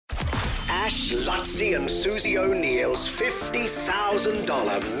Ash, Lutzi and Susie O'Neill's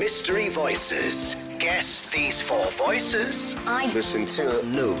 $50,000 mystery voices. Guess these 4 voices. I Listen to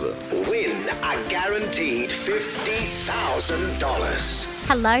Nova. Win a guaranteed $50,000.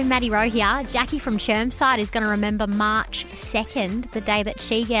 Hello, Maddie Rowe here. Jackie from Chermside is going to remember March 2nd, the day that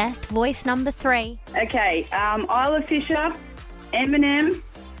she guessed voice number 3. Okay, Isla Fisher, Eminem,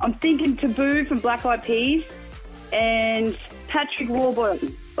 I'm thinking Taboo from Black Eyed Peas, and Patrick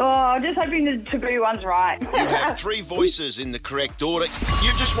Warburton. Oh, I'm just hoping the Taboo one's right. You have 3 voices in the correct order.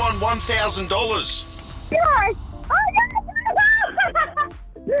 You just won $1,000. Yes! Oh,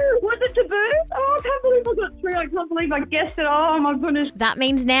 no! Was it Taboo? Oh, I can't believe I got 3. I can't believe I guessed it. Oh, my goodness. That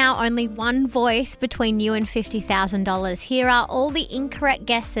means now only one voice between you and $50,000. Here are all the incorrect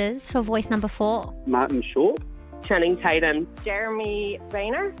guesses for voice number 4. Martin Short, Channing Tatum, Jeremy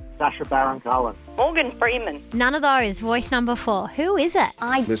Vayner, Sacha Baron Cohen. Morgan Freeman. None of those. Voice number 4. Who is it?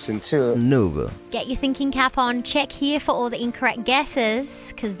 I Listen to Nova. Get your thinking cap on. Check here for all the incorrect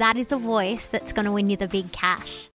guesses, because that is the voice that's going to win you the big cash.